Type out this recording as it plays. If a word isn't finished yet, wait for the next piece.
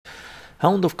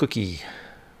Hound of Cookie.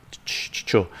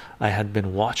 Chycho, I had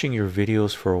been watching your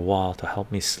videos for a while to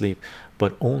help me sleep,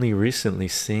 but only recently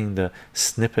seeing the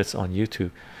snippets on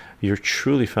YouTube. You're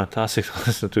truly fantastic to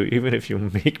listen to, even if you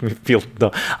make me feel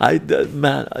dumb.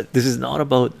 Man, this is not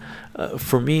about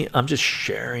for me. I'm just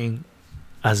sharing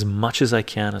as much as I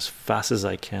can, as fast as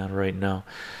I can right now.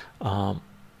 Um,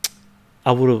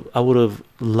 I would have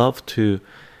loved to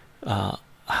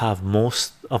have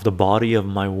most of the body of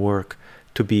my work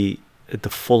to be the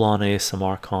full-on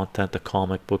ASMR content, the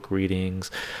comic book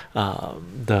readings,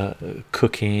 the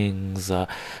cookings,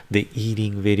 the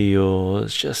eating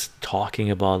videos, just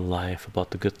talking about life,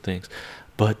 about the good things.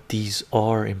 But these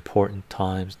are important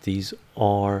times, these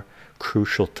are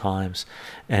crucial times,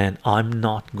 and I'm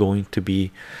not going to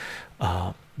be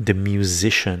the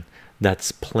musician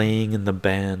that's playing in the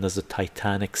band as the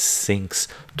Titanic sinks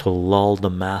to lull the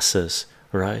masses,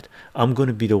 right? I'm going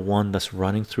to be the one that's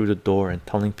running through the door and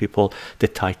telling people the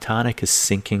Titanic is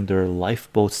sinking, there are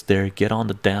lifeboats there, get on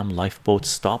the damn lifeboats,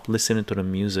 stop listening to the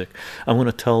music. I'm going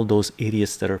to tell those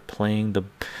idiots that are playing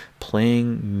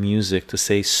music to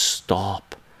say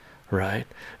stop, right?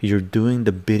 You're doing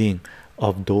the bidding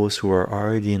of those who are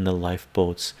already in the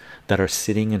lifeboats, that are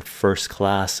sitting in first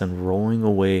class and rowing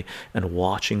away and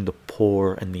watching the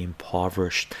poor and the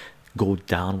impoverished go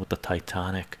down with the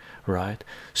Titanic, right?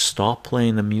 Stop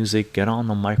playing the music, get on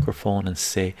the microphone and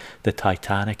say the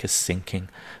Titanic is sinking,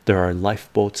 there are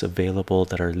lifeboats available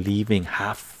that are leaving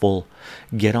half full.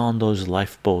 Get on those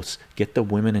lifeboats, get the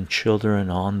women and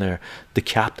children on there, the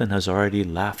captain has already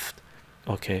left.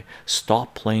 Okay,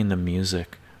 stop playing the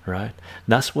music, right?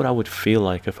 That's what I would feel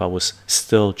like if I was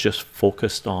still just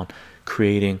focused on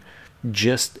creating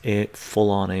just a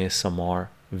full-on ASMR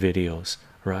videos,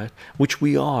 right? Which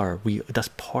that's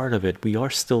part of it. We are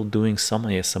still doing some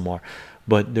ASMR,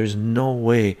 but there's no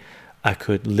way I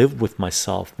could live with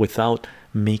myself without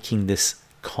making this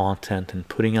content and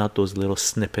putting out those little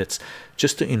snippets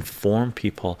just to inform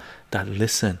people that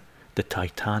listen, the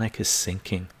Titanic is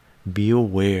sinking, be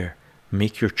aware,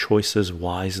 make your choices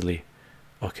wisely.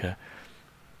 Okay,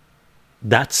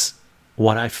 that's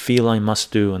what I feel I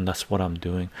must do, and that's what I'm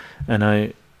doing. And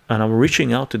I'm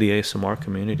reaching out to the ASMR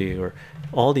community or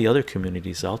all the other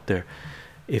communities out there.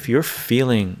 If you're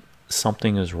feeling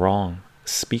something is wrong,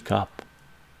 speak up.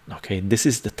 Okay, this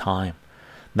is the time.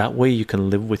 That way you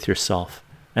can live with yourself.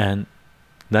 And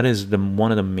that is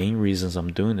one of the main reasons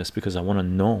I'm doing this, because I want to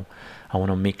know, I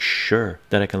want to make sure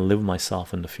that I can live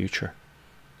myself in the future.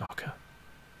 Okay.